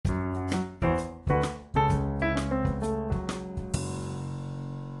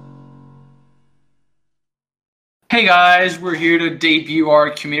Hey guys, we're here to debut our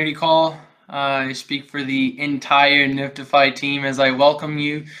community call. I speak for the entire Nftfy team as I welcome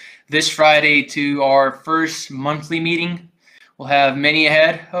you this Friday to our first monthly meeting. We'll have many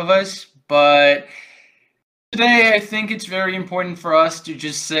ahead of us, but today I think it's very important for us to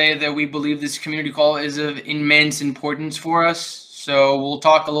just say that we believe this community call is of immense importance for us. So we'll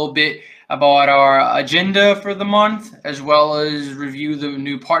talk a little bit about our agenda for the month, as well as review the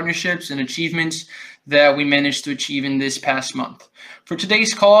new partnerships and achievements that we managed to achieve in this past month. For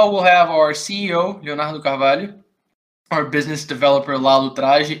today's call, we'll have our CEO, Leonardo Carvalho, our business developer, Lalo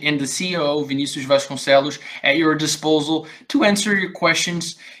Trage, and the COO, Vinicius Vasconcelos, at your disposal to answer your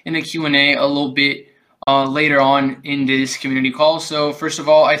questions in a Q&A a little bit later on in this community call. So first of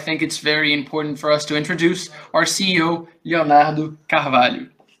all, I think it's very important for us to introduce our CEO, Leonardo Carvalho.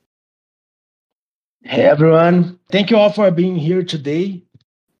 Hey everyone, thank you all for being here today.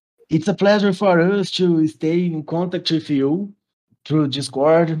 It's a pleasure for us to stay in contact with you through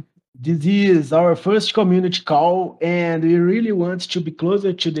Discord. This is our first community call, and we really want to be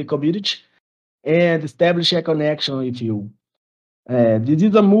closer to the community and establish a connection with you. This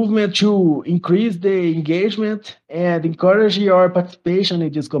is a movement to increase the engagement and encourage your participation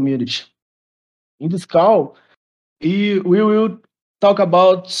in this community. In this call, we will talk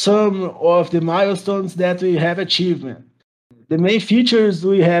about some of the milestones that we have achieved. The main features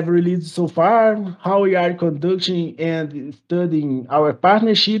we have released so far, how we are conducting and studying our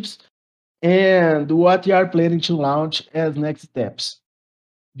partnerships, and what we are planning to launch as next steps.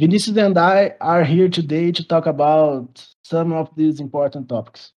 Vinicius and I are here today to talk about some of these important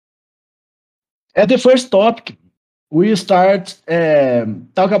topics. At the first topic, we start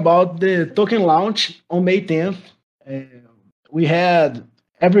talk about the token launch on May 10th. We had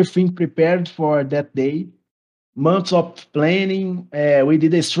everything prepared for that day, months of planning. We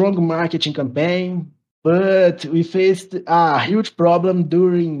did a strong marketing campaign, but we faced a huge problem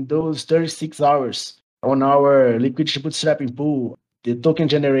during those 36 hours on our liquidity bootstrapping pool, the token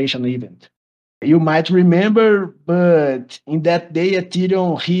generation event. You might remember, but in that day,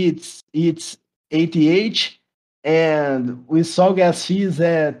 Ethereum hits its ATH, and we saw gas fees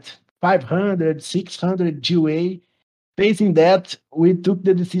at 500, 600 GUA. Facing that, we took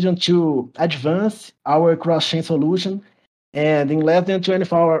the decision to advance our cross-chain solution, and in less than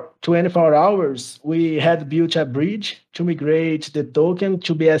 24 hours, we had built a bridge to migrate the token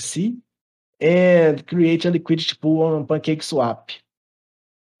to BSC and create a liquidity pool on PancakeSwap.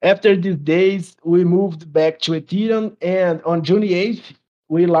 After these days, we moved back to Ethereum, and on June 8th,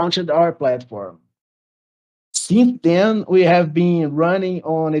 we launched our platform. Since then, we have been running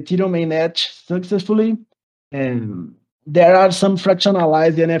on Ethereum mainnet successfully, and there are some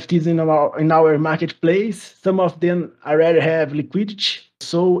fractionalized NFTs in our marketplace. Some of them already have liquidity,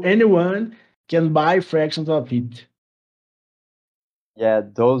 so anyone can buy fractions of it. Yeah,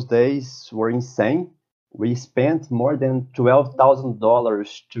 those days were insane. We spent more than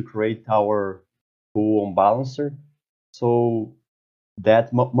 $12,000 to create our pool on Balancer. So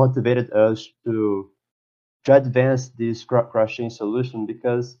that motivated us to advance this cross-chain solution,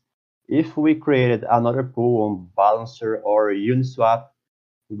 because if we created another pool on Balancer or Uniswap,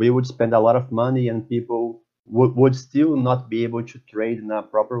 we would spend a lot of money and people would still not be able to trade in a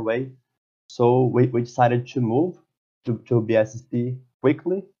proper way. So we decided to move to BSC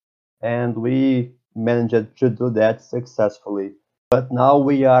quickly, and we managed to do that successfully. But now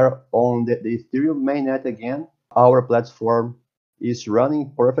we are on the Ethereum mainnet again. Our platform is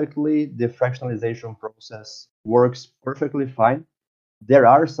running perfectly. The fractionalization process works perfectly fine. There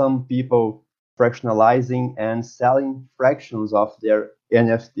are some people fractionalizing and selling fractions of their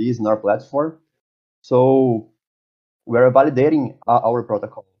NFTs in our platform. So we're validating our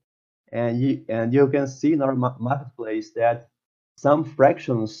protocol. And you can see in our marketplace that some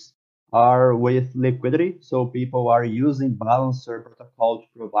fractions are with liquidity. So people are using Balancer protocol to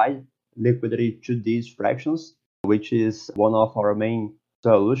provide liquidity to these fractions, which is one of our main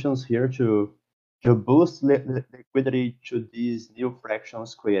solutions here to boost liquidity to these new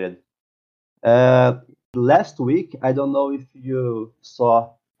fractions created. Last week, I don't know if you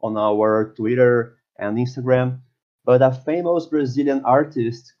saw on our Twitter and Instagram, but a famous Brazilian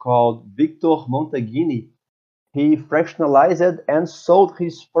artist called Victor Montaguini, he fractionalized and sold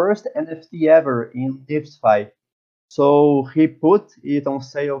his first NFT ever in Nftfy. So he put it on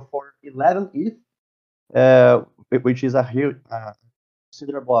sale for 11 ETH, which is a huge,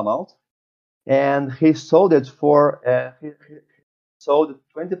 considerable amount, and he sold it for he sold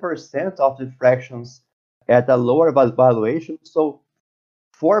 20% of the fractions at a lower valuation. So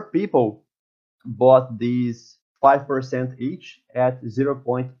 4 people bought these 5% each at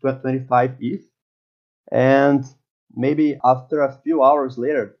 0.25 ETH, and maybe after a few hours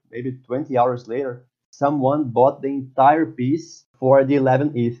later, maybe 20 hours later, someone bought the entire piece for the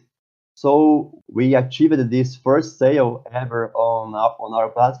 11 ETH. So we achieved this first sale ever on our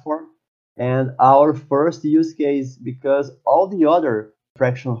platform, and our first use case, because all the other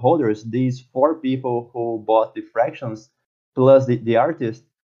fraction holders, these 4 people who bought the fractions plus the artist,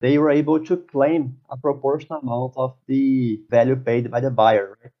 they were able to claim a proportional amount of the value paid by the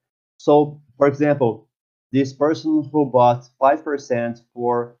buyer, right? So, for example, this person who bought 5%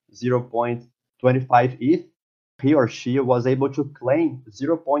 for 0.25 ETH, he or she was able to claim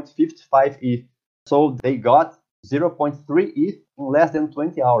 0.55 ETH. So they got 0.3 ETH in less than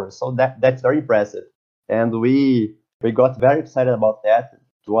 20 hours. So that's very impressive. And we got very excited about that.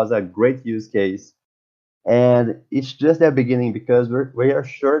 It was a great use case. And it's just the beginning, because we are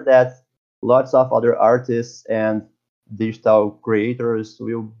sure that lots of other artists and digital creators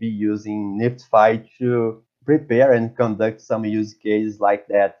will be using Nftfy to prepare and conduct some use cases like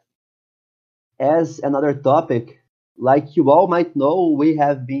that. As another topic, like you all might know, we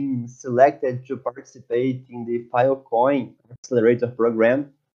have been selected to participate in the Filecoin Accelerator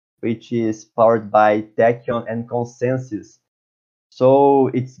program, which is powered by Tachyon and Consensus. So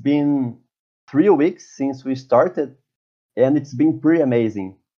it's been 3 weeks since we started, and it's been pretty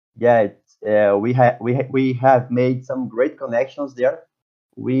amazing. Yeah, we have made some great connections there.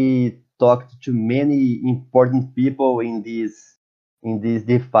 We talked to many important people in this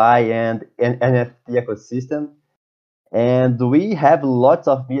DeFi and NFT ecosystem, and we have lots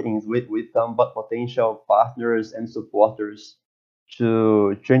of meetings with some potential partners and supporters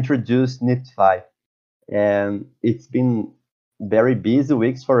to introduce Nftfy. And it's been very busy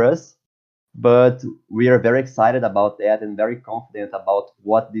weeks for us, but we are very excited about that and very confident about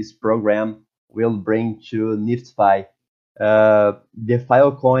what this program will bring to Nftfy. The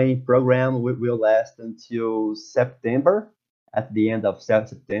Filecoin program will last until September, at the end of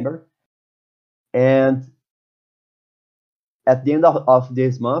September. And at the end of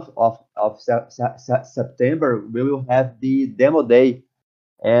this month of September, we will have the demo day,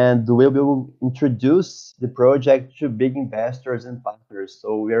 and we will introduce the project to big investors and partners.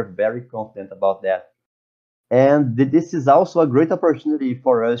 So we are very confident about that. And this is also a great opportunity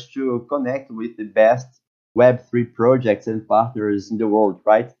for us to connect with the best Web3 projects and partners in the world,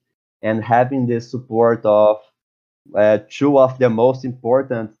 right? And having the support of 2 of the most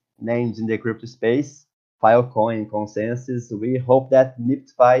important names in the crypto space, Filecoin and Consensus, we hope that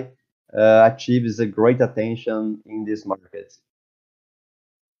Nftfy achieves a great attention in this market.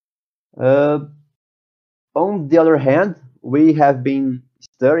 On the other hand, we have been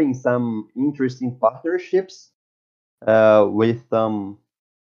studying some interesting partnerships with some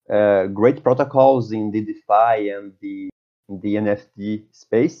great protocols in the DeFi and the NFT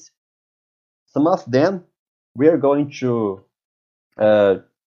space. Some of them we are going to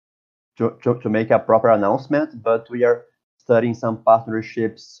make a proper announcement, but we are studying some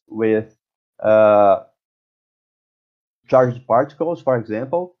partnerships with charged particles, for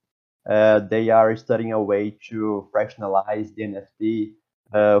example. They are studying a way to fractionalize the NFT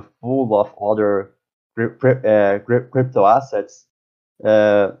full of other crypto assets.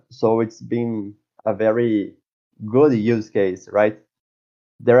 So it's been a very good use case, right?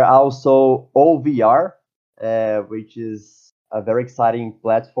 There are also OVR, which is a very exciting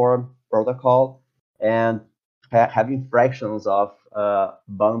platform protocol, and having fractions of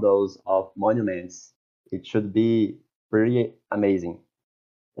bundles of monuments. It should be pretty amazing.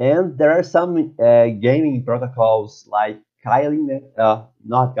 And there are some gaming protocols like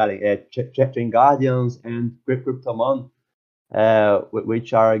not Kylie, Chain Guardians and Cryptomon,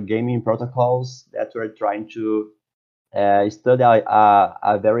 which are gaming protocols that we're trying to study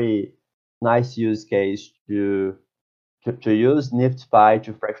a very nice use case to use Nftfy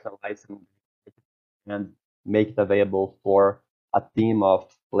to fractionalize and make it available for a team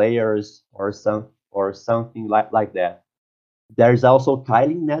of players or something like that. There's also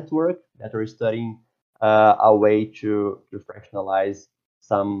Kylie network that we're studying a way to fractionalize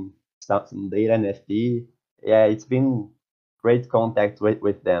some data NFT. Yeah, it's been great contact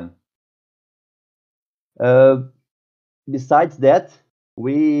with them. Besides that,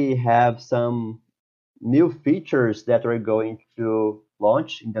 we have some new features that we're going to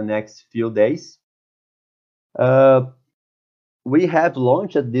launch in the next few days. We have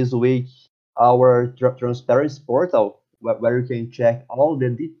launched this week our transparency portal, where you can check all the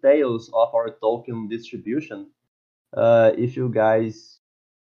details of our token distribution. If you guys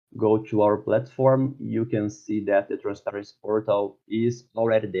go to our platform, you can see that the transparency portal is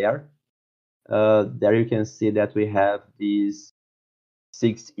already there. There you can see that we have this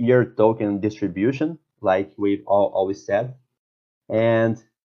 6-year token distribution, like we've always said. And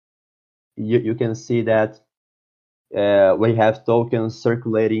you can see that we have tokens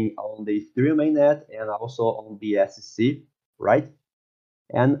circulating on the Ethereum mainnet and also on the SEC, right?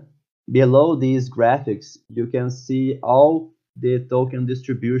 And below these graphics, you can see all the token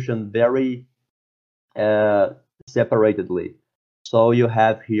distribution very separately. So you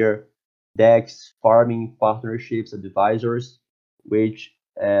have here DEX, farming, partnerships, advisors, which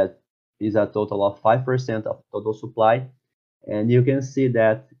is a total of 5% of total supply. And you can see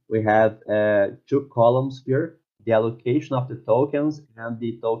that we have two columns here, the allocation of the tokens and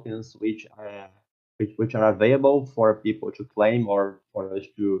the tokens which are available for people to claim or for us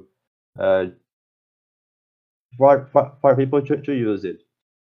to for people to use it.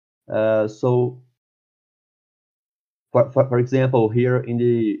 So for example, here in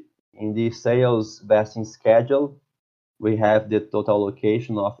the sales vesting schedule, we have the total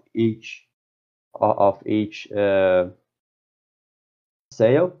allocation of each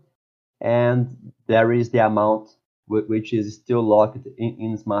sale, and there is the amount which is still locked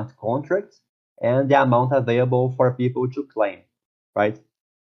in smart contracts, and the amount available for people to claim, right?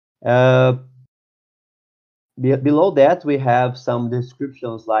 Below that, we have some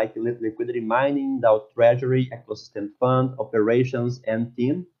descriptions like liquidity mining, DAO treasury, ecosystem fund, operations, and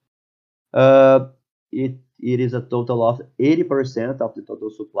team. It is a total of 80% of the total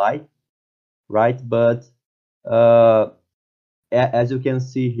supply, right? But as you can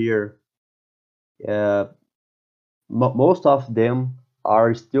see here, most of them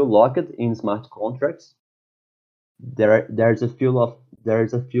are still locked in smart contracts. There's a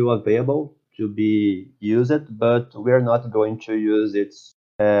few available to be used, but we're not going to use it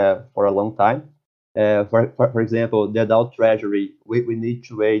for a long time. For example, the DAO treasury, we need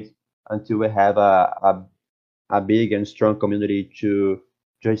to wait until we have a big and strong community to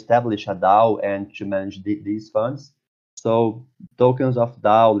establish a DAO and to manage these funds. So tokens of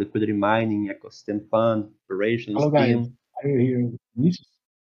DAO, liquidity mining, ecosystem fund, operations, Hello, guys. team. Are you hearing me?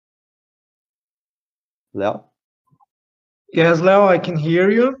 Leo? Yes, Leo, I can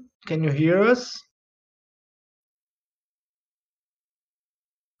hear you. Can you hear us?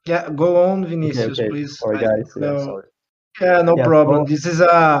 Yeah, go on, Vinicius, Okay. please. Sorry, guys. Yeah, Leo. sorry. Yeah, no Yeah, problem. so This is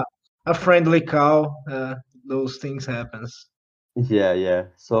a friendly call. Those things happens. yeah.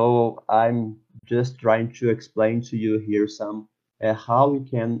 So I'm just trying to explain to you here some how we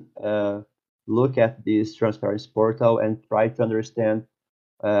can look at this transparency portal and try to understand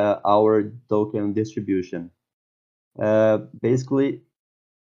our token distribution. Basically,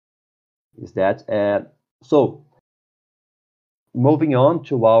 is that so moving on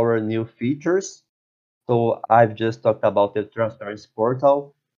to our new features. So I've just talked about the transparency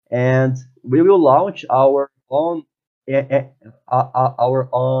portal, and we will launch our own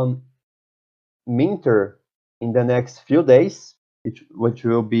minter in the next few days, which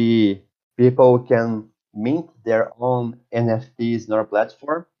will be people can mint their own NFTs in our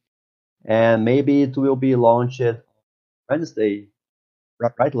platform, and maybe it will be launched Wednesday,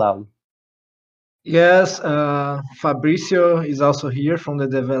 right, Lau? Yes, Fabricio is also here from the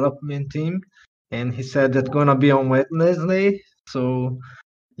development team, and he said that's gonna be on Wednesday. So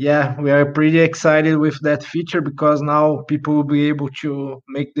yeah, we are pretty excited with that feature because now people will be able to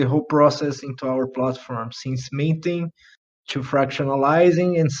make the whole process into our platform, since minting to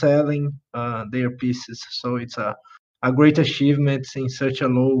fractionalizing and selling their pieces. So it's a great achievement in such a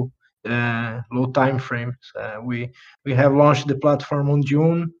low time frame. We have launched the platform on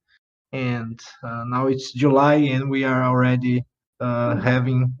June, and now it's July, and we are already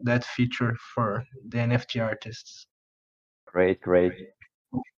having that feature for the NFT artists. Great.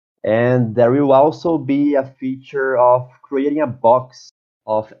 And there will also be a feature of creating a box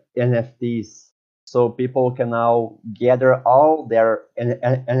of NFTs. So people can now gather all their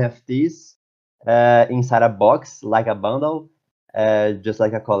NFTs inside a box, like a bundle, just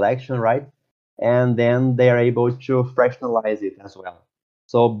like a collection, right? And then they are able to fractionalize it as well.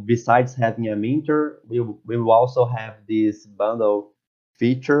 So besides having a minter, we will also have this bundle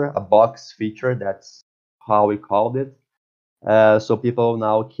feature, a box feature. That's how we called it. So people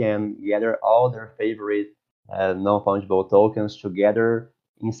now can gather all their favorite non-fungible tokens together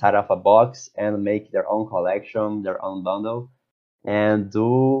inside of a box and make their own collection, their own bundle, and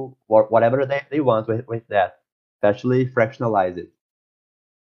do whatever they want with that, especially fractionalize it.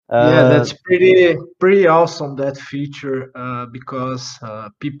 Yeah, that's pretty awesome, that feature, because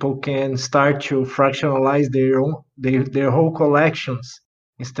people can start to fractionalize their whole collections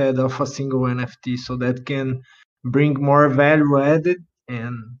instead of a single NFT. So that can bring more value added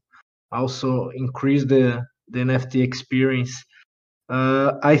and also increase the NFT experience.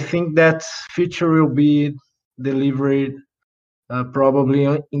 I think that feature will be delivered probably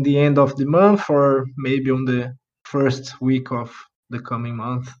in the end of the month or maybe on the first week of the coming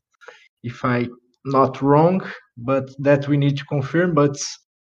month, if I'm not wrong, but that we need to confirm. But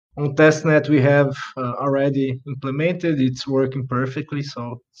on testnet we have already implemented. It's working perfectly,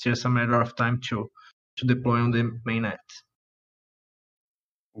 so it's just a matter of time to deploy on the mainnet.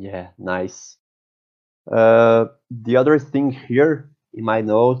 Yeah, nice. The other thing here in my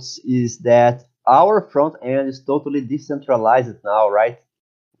notes is that our front end is totally decentralized now, right?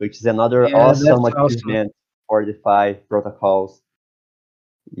 Which is another Yeah, awesome that's awesome. achievement for DeFi protocols.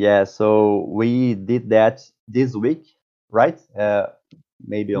 Yeah, so we did that this week, right?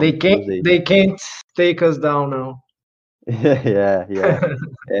 Maybe They on can't Tuesday. they can't take us down now. Yeah, yeah.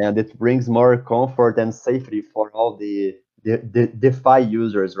 And it brings more comfort and safety for all the DeFi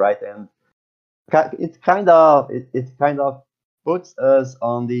users, right? And it kind of puts us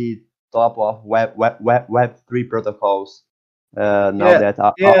on the top of Web3 protocols now Yeah, that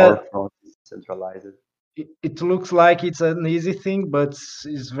yeah. our front is centralized. It looks like it's an easy thing, but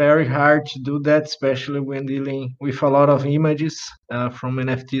it's very hard to do that, especially when dealing with a lot of images from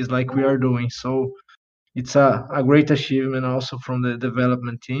NFTs like we are doing. So it's a great achievement also from the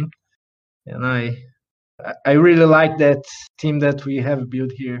development team, and I really like that team that we have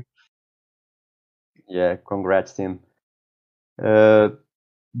built here. Yeah, congrats, Tim. Uh,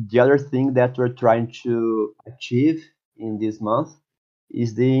 the other thing that we're trying to achieve in this month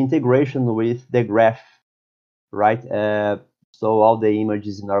is the integration with the graph, right? So all the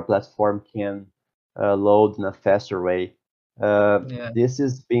images in our platform can load in a faster way. Yeah, This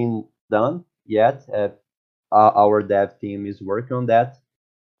is being done yet. Our dev team is working on that,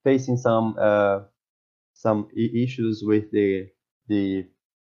 facing some issues with the the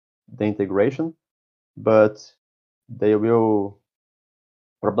integration, but they will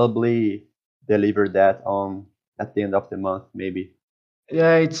probably deliver that on at the end of the month, maybe.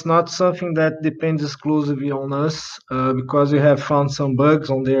 yeah. It's not something that depends exclusively on us because we have found some bugs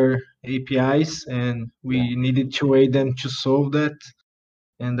on their APIs, and Yeah, we needed to wait them to solve that,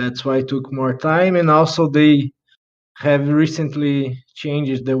 and that's why it took more time. And also they have recently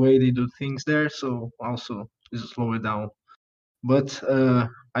changed the way they do things there, so also slow it down. But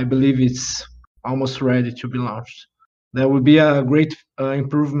I believe it's almost ready to be launched. That would be a great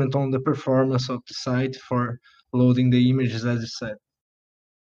improvement on the performance of the site for loading the images, as you said.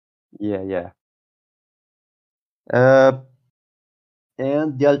 yeah, yeah. Uh,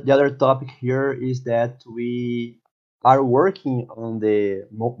 and the other topic here is that we are working on the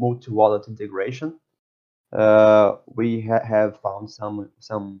multi-wallet integration. We have found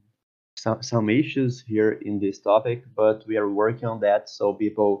some issues here in this topic, but we are working on that so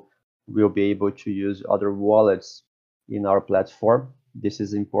people will be able to use other wallets in our platform. This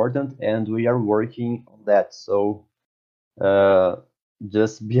is important, and we are working on that. So uh,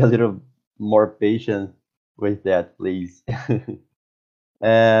 just be a little more patient with that, please.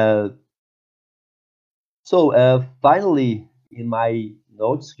 uh, so finally, in my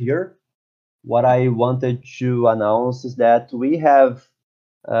notes here, what I wanted to announce is that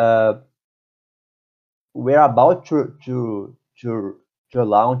uh, we're about to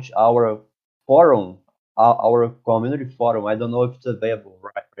launch our forum, our community forum. I don't know if it's available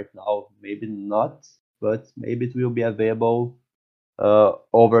right now. Maybe not, but maybe it will be available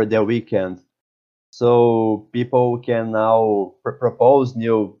over the weekend. So people can now propose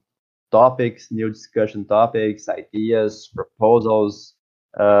new topics, new discussion topics, ideas, proposals,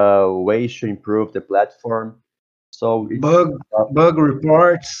 ways to improve the platform. So it's Bug bug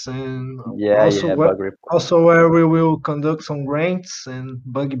reports, and yeah, also yeah, bug report. also where we will conduct some grants and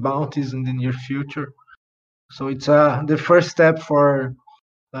bug bounties in the near future. So it's the first step for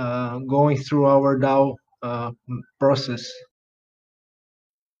going through our DAO process.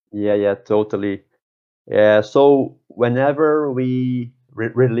 Yeah, yeah, totally. Yeah, so whenever we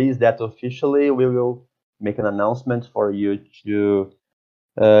release that officially, we will make an announcement for you to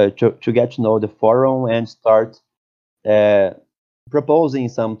get to know the forum and start uh, proposing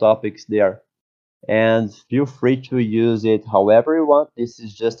some topics there. And feel free to use it however you want. This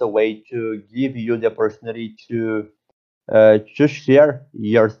is just a way to give you the opportunity to share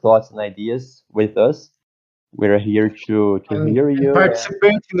your thoughts and ideas with us. We're here to hear And you. And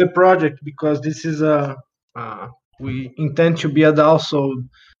participate in the project, because this is uh, we intend to be also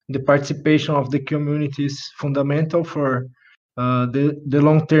the participation of the community is fundamental for the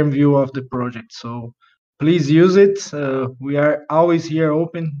long-term view of the project. So please use it. We are always here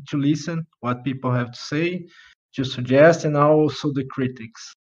open to listen what people have to say, to suggest, and also the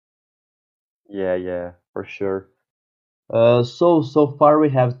critics. yeah, yeah, for sure. So far we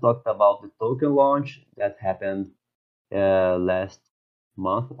have talked about the token launch that happened last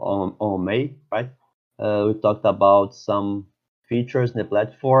month on May, right? We talked about some features in the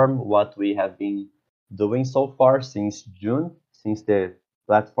platform, what we have been doing so far since June, since the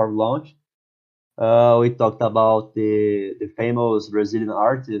platform launch. We talked about the famous Brazilian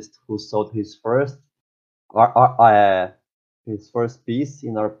artist who sold his first piece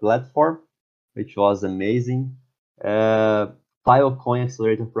in our platform, which was amazing. Filecoin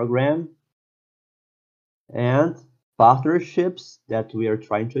Accelerator Program, and partnerships that we are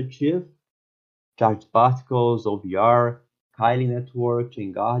trying to achieve. Charged Particles, OVR, Kylie Network,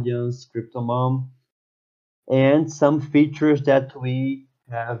 Chain Guardians, CryptoMom, and some features that we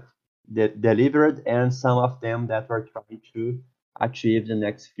have delivered and some of them that we're trying to achieve the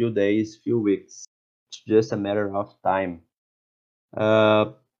next few days, few weeks. It's just a matter of time.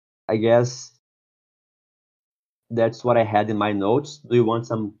 I guess that's what I had in my notes. Do you want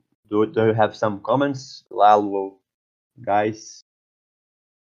some? Do you have some comments, Lalo, guys?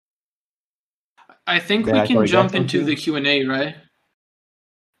 I think Did we I can forget jump into the something? Q&A, right?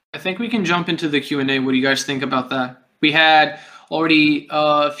 I think we can jump into the Q&A. What do you guys think about that? We had already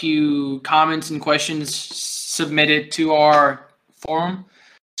a few comments and questions submitted to our forum.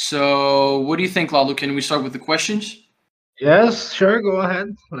 So what do you think, Lalo? Can we start with the questions? Yes, sure, go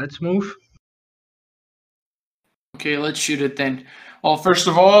ahead. Let's move. Okay, let's shoot it then. Well, first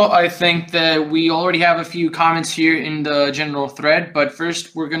of all, I think that we already have a few comments here in the general thread, but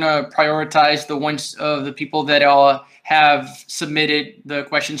first we're gonna prioritize the ones of the people that have submitted the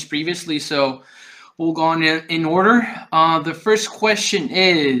questions previously. So we'll go on in order. The first question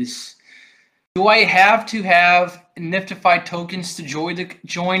is, do I have to have Nftfy tokens to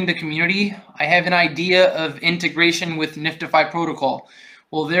join the community? I have an idea of integration with Nftfy protocol.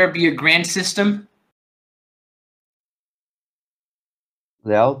 Will there be a grant system?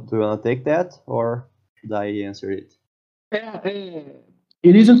 Leo, do you want to take that or should I answer it?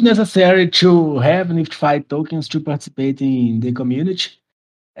 It isn't necessary to have Nftfy tokens to participate in the community.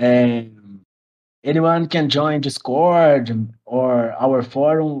 Anyone can join Discord or our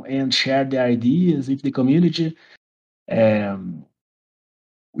forum and share their ideas with the community.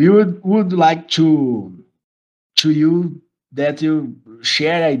 We would like to you that you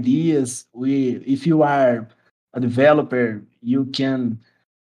share ideas. If you are a developer, you can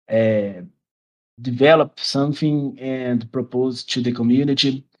develop something and propose to the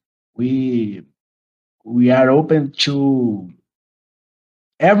community. We are open to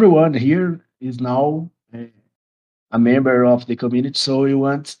everyone here is now a member of the community, so we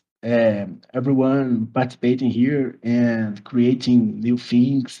want everyone participating here and creating new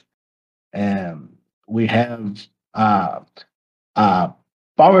things. We have a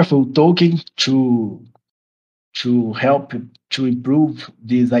powerful token to help to improve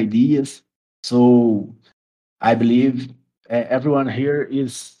these ideas. So I believe everyone here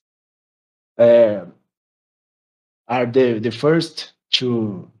is are the first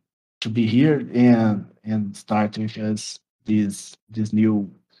to be here and start with us these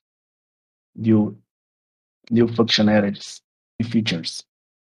new new functionalities, new features.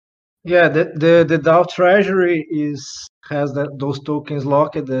 Yeah, the DAO treasury has those tokens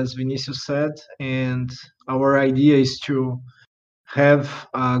locked, as Vinicius said, and our idea is to have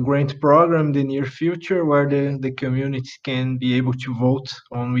a grant program in the near future where the community can be able to vote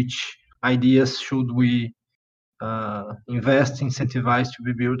on which ideas should we invest, incentivize to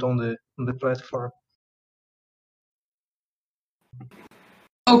be built on the platform.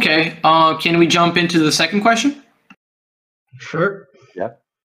 Okay, can we jump into the second question? Sure. Yeah.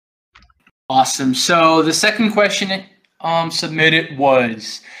 Awesome. So the second question submitted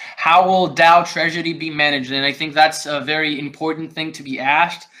was, how will DAO Treasury be managed? And I think that's a very important thing to be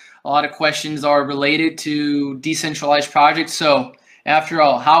asked. A lot of questions are related to decentralized projects. So after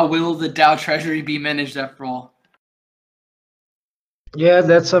all, how will the DAO Treasury be managed after all? Yeah,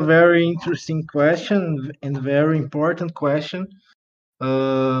 that's a very interesting question and very important question.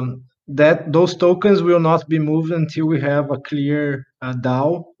 That those tokens will not be moved until we have a clear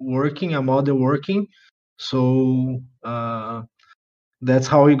DAO working, a model working. So that's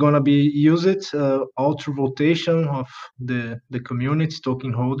how we're gonna be use it, all through votation of the community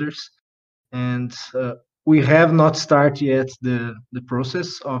token holders, and we have not started yet the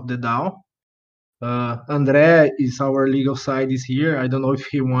process of the DAO. Andre is our legal side is here. I don't know if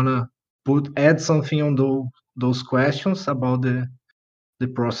he wanna add something on those questions about the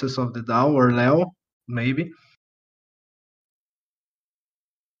process of the DAO, or Leo, maybe.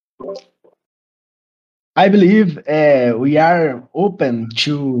 I believe we are open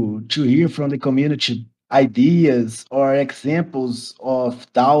to hear from the community ideas or examples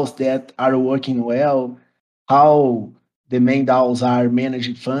of DAOs that are working well, how the main DAOs are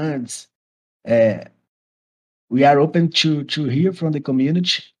managing funds. Uh, we are open to hear from the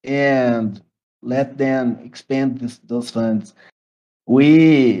community and let them expand those funds.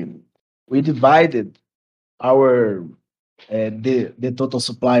 We we divided our the total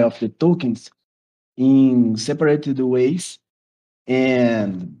supply of the tokens in separated ways,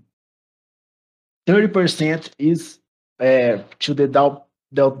 and 30% is to the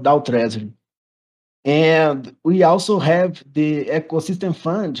DAO treasury. And we also have the ecosystem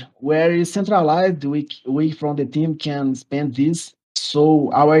fund where it's centralized. We from the team can spend this.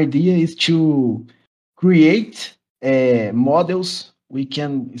 So our idea is to create models. We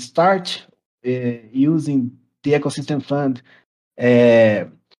can start using the ecosystem fund uh,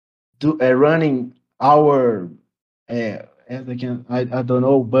 running our as I don't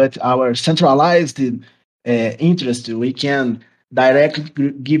know, but our centralized interest. We can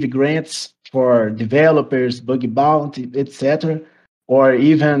directly give grants for developers, bug bounty, etc., or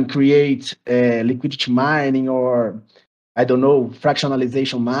even create liquidity mining, or I don't know,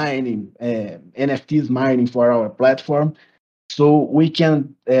 fractionalization mining, NFTs mining for our platform. So we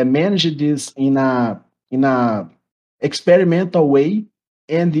can manage this in a experimental way,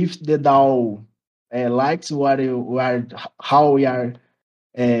 and if the DAO likes how we are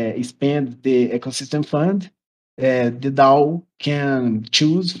spend the ecosystem fund, the DAO can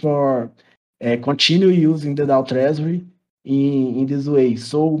choose for continue using the DAO treasury in this way.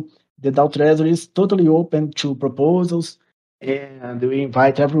 So the DAO treasury is totally open to proposals, and we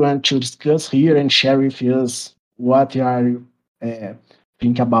invite everyone to discuss here and share with us what you are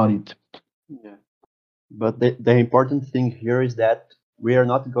think about it. Yeah. But the important thing here is that we are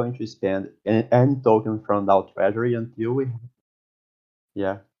not going to spend any token from our treasury until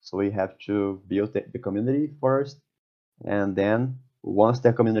so we have to build the community first, and then once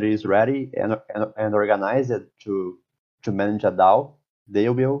the community is ready and organized to manage a DAO, they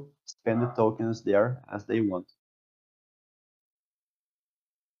will spend the tokens there as they want.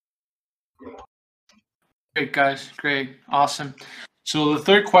 Great, guys. Great. Awesome. So the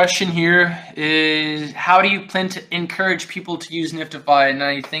third question here is, how do you plan to encourage people to use Nftfy? And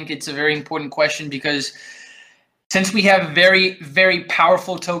I think it's a very important question because since we have very, very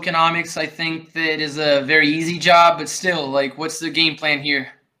powerful tokenomics, I think that is a very easy job, but still, like, what's the game plan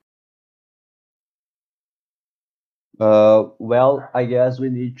here? Well, I guess we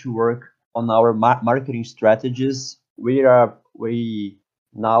need to work on our marketing strategies. We are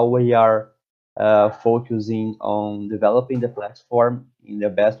focusing on developing the platform in the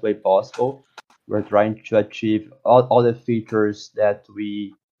best way possible. We're trying to achieve all the features that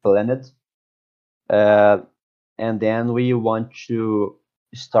we planned, and then we want to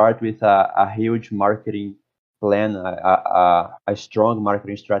start with a huge marketing plan, a strong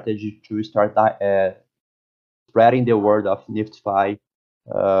marketing strategy to start spreading the word of Nftfy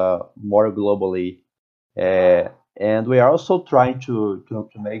more globally. And we are also trying to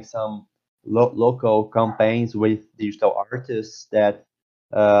make some local campaigns with digital artists that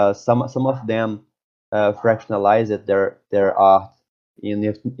some of them fractionalized their art in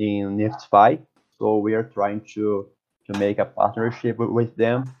Nftfy. So we are trying to make a partnership with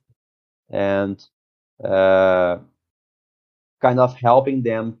them and kind of helping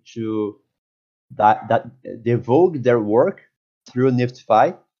them to that divulge their work through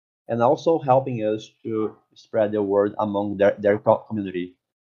Nftfy, and also helping us to spread the word among their community.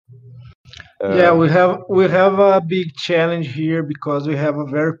 Yeah, we have a big challenge here because we have a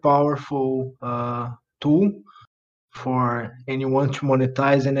very powerful tool for anyone to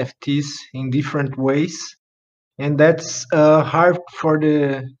monetize NFTs in different ways, and that's hard for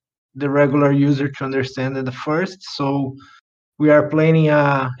the regular user to understand at the first. So we are planning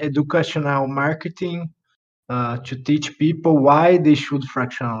a educational marketing to teach people why they should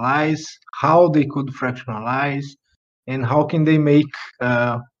fractionalize, how they could fractionalize, and how can they make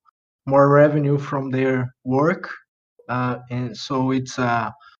more revenue from their work. And so it's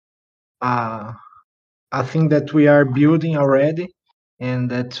a thing that we are building already, and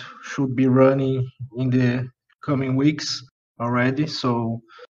that should be running in the coming weeks already. So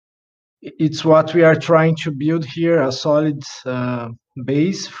it's what we are trying to build here, a solid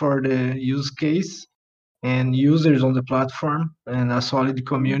base for the use case and users on the platform, and a solid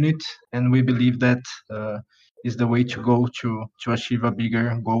community. And we believe that is the way to go to achieve a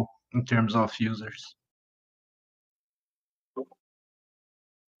bigger goal in terms of users.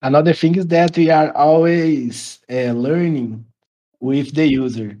 Another thing is that we are always learning with the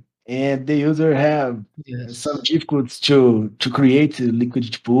user, and the user have Yes. some difficulties to create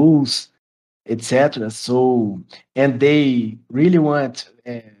liquidity pools, etc. So, and they really want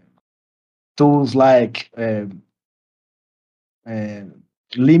tools like uh,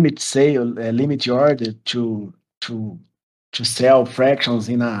 limit sale, limit order to to sell fractions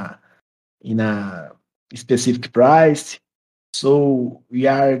in a specific price. So we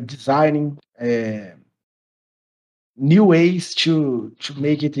are designing new ways to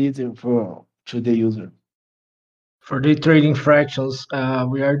make it easier for to the user. For day trading fractions,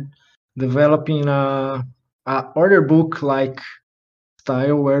 we are developing a order book like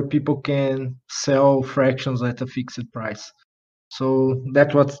style where people can sell fractions at a fixed price. So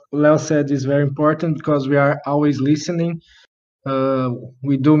that's what Leo said is very important because we are always listening.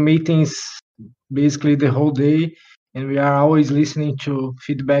 We do meetings basically the whole day, and we are always listening to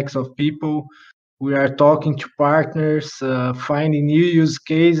feedbacks of people. We are talking to partners, finding new use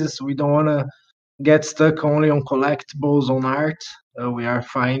cases. We don't want to get stuck only on collectibles, on art. We are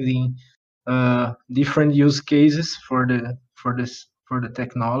finding different use cases for the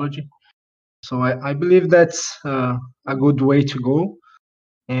technology. So I believe that's a good way to go.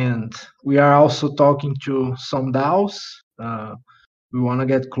 And we are also talking to some DAOs. We want to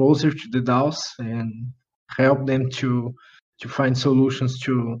get closer to the DAOs and help them to find solutions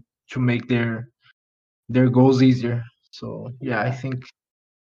to make their goals easier. So yeah, I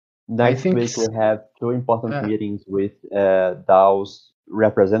Next think week we have two important uh, meetings with DAO's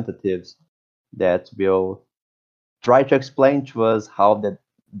representatives that will try to explain to us how the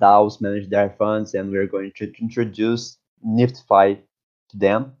DAOs manage their funds, and we're going to introduce Nftfy to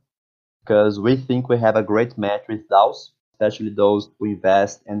them because we think we have a great match with DAOs, especially those who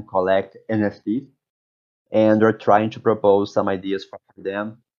invest and collect NFTs. And we're trying to propose some ideas for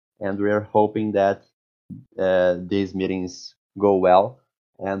them, and we're hoping that these meetings go well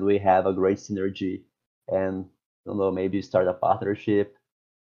and we have a great synergy and I don't know, maybe start a partnership.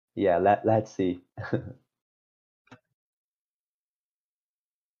 Yeah, let's see.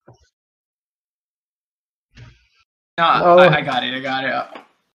 No, well, I got it. I got it.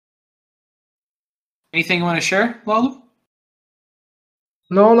 Anything you want to share, Lalu?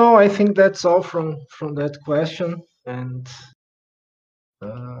 no, I think that's all from that question. And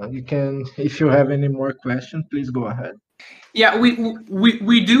you can, if you have any more questions, please go ahead. Yeah,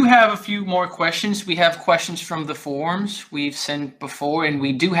 we do have a few more questions. We have questions from the forums we've sent before, and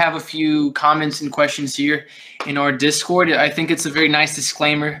we do have a few comments and questions here in our Discord. I think it's a very nice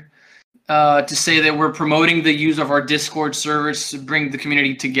disclaimer to say that we're promoting the use of our Discord servers to bring the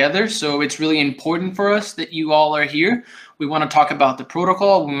community together. So it's really important for us that you all are here. We want to talk about the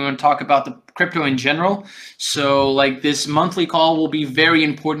protocol. We want to talk about the crypto in general. So like this monthly call will be very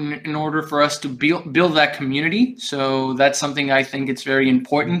important in order for us to build that community. So that's something I think it's very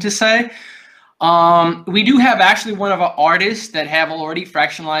important to say. We do have actually one of our artists that have already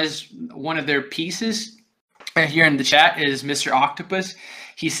fractionalized one of their pieces here in the chat is Mr. Octopus.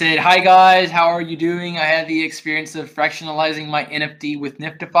 He said, "Hi guys, how are you doing? I had the experience of fractionalizing my NFT with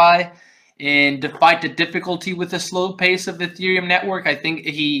Nftfy, and despite the difficulty with the slow pace of the Ethereum network, I think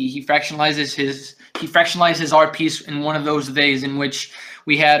he fractionalized his art piece in one of those days in which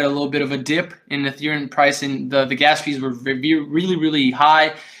we had a little bit of a dip in Ethereum price, and the gas fees were really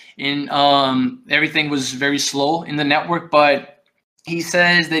high, and everything was very slow in the network, but." He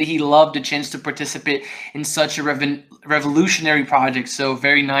says that he loved the chance to participate in such a revolutionary project. So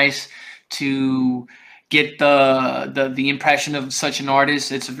very nice to get the impression of such an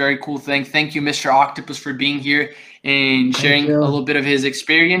artist. It's a very cool thing. Thank you, Mr. Octopus, for being here and sharing a little bit of his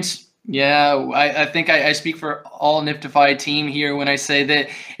experience. Yeah, I think I speak for all Nftfy team here when I say that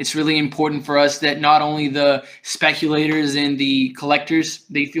it's really important for us that not only the speculators and the collectors,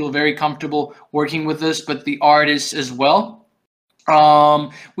 they feel very comfortable working with us, but the artists as well.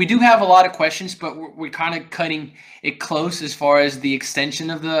 We do have a lot of questions, but we're kind of cutting it close as far as the extension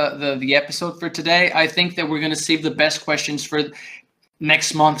of the episode for today. I think that we're going to save the best questions for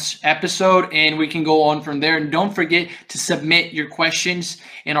next month's episode, and we can go on from there. And don't forget to submit your questions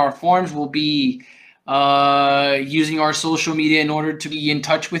in our forums. We'll be using our social media in order to be in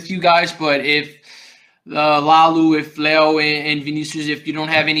touch with you guys. But if Lalu, if Leo and Vinicius, if you don't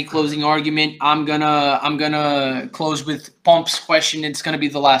have any closing argument, I'm gonna close with Pomp's question. It's gonna be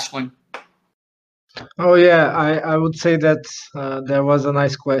the last one. Oh yeah, I would say that there was a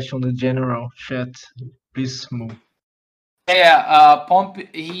nice question in the general chat. Please move. Yeah, Pomp,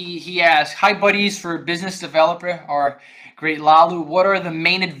 he asked, "Hi buddies, for business developer or great Lalu, what are the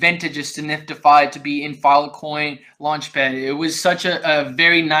main advantages to Nftfy to be in Filecoin Launchpad?" It was such a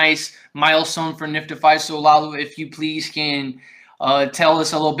very nice milestone for Nftfy. So Lalu, if you please can tell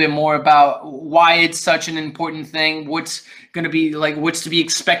us a little bit more about why it's such an important thing. What's going to be like? What's to be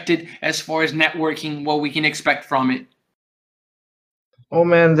expected as far as networking? What we can expect from it? Oh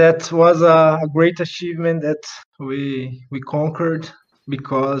man, that was a great achievement that we conquered,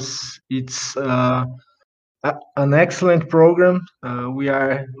 because it's an excellent program. We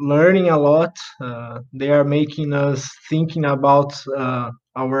are learning a lot. They are making us thinking about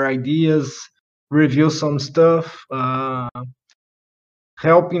our ideas, review some stuff,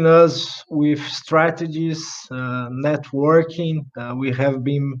 helping us with strategies, networking. We have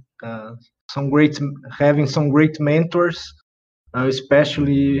been having some great mentors,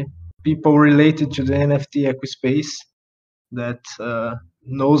 especially people related to the NFT ecospace that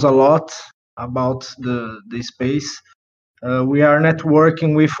knows a lot about the space. We are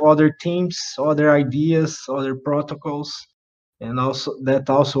networking with other teams, other ideas, other protocols, and that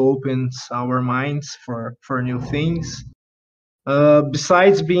also opens our minds for new things.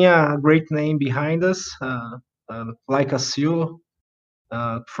 Besides being a great name behind us, like a CEO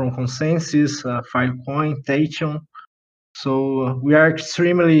from Consensus, Filecoin, Tachyon. So we are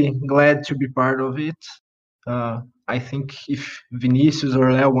extremely glad to be part of it. I think if Vinicius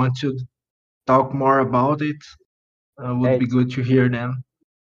or Leo want to talk more about it, would be good to hear them.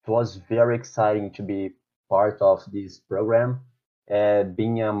 It was very exciting to be part of this program,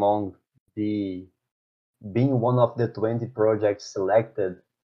 being one of the 20 projects selected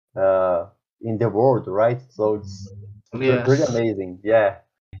in the world, right? So it's pretty amazing, yeah.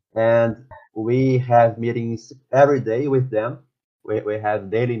 And we have meetings every day with them. We have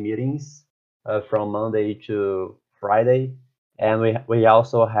daily meetings from Monday to Friday, and we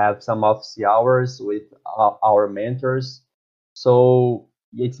also have some office hours with our mentors. So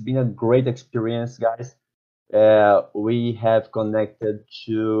it's been a great experience, guys. We have connected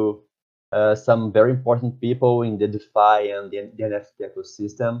to some very important people in the DeFi and the NFT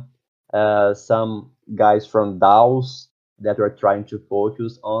ecosystem. Some guys from DAOs that we're trying to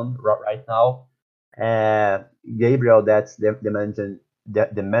focus on right now. Gabriel, that's the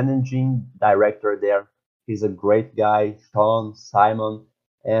managing director there. He's a great guy. Sean, Simon,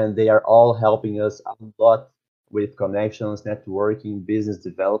 and they are all helping us a lot with connections, networking, business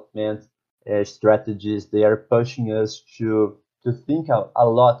development, strategies. They are pushing us to think a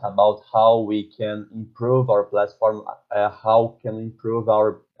lot about how we can improve our platform, how can we improve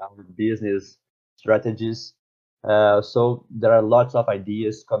our business strategies. So there are lots of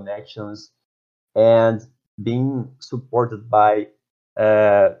ideas, connections, and being supported by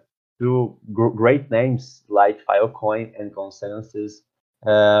two great names like Filecoin and Consensus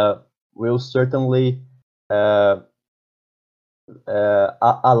will certainly allow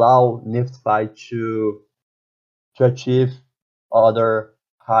Nftfy to achieve other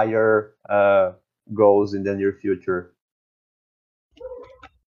higher goals in the near future.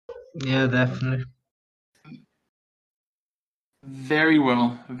 Yeah, definitely. Very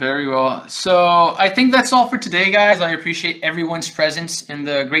well, very well. So I think that's all for today, guys. I appreciate everyone's presence and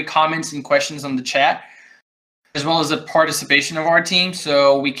the great comments and questions on the chat, as well as the participation of our team.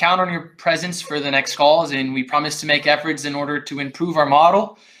 So we count on your presence for the next calls, and we promise to make efforts in order to improve our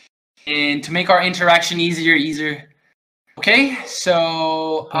model and to make our interaction easier. Okay,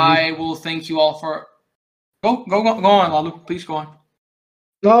 so I will thank you all for... Go on, Lalu. Please go on.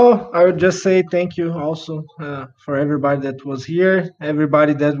 No, I would just say thank you also for everybody that was here,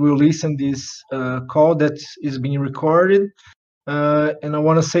 everybody that will listen this call that is being recorded. And I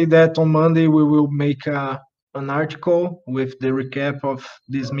want to say that on Monday we will make an article with the recap of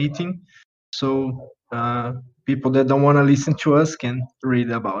this meeting, so people that don't want to listen to us can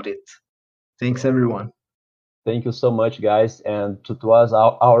read about it. Thanks, everyone. Thank you so much, guys. And it was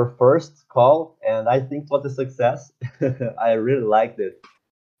our first call, and I think it was a success. I really liked it.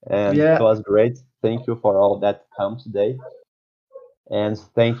 And Yeah. it was great. Thank you for all that come today. And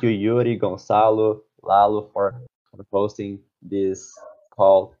thank you, Yuri, Gonzalo, Lalo, for hosting this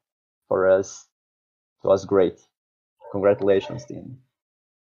call for us. It was great. Congratulations, team.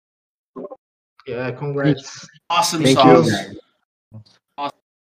 Yeah, congrats. Awesome Thank sauce. you.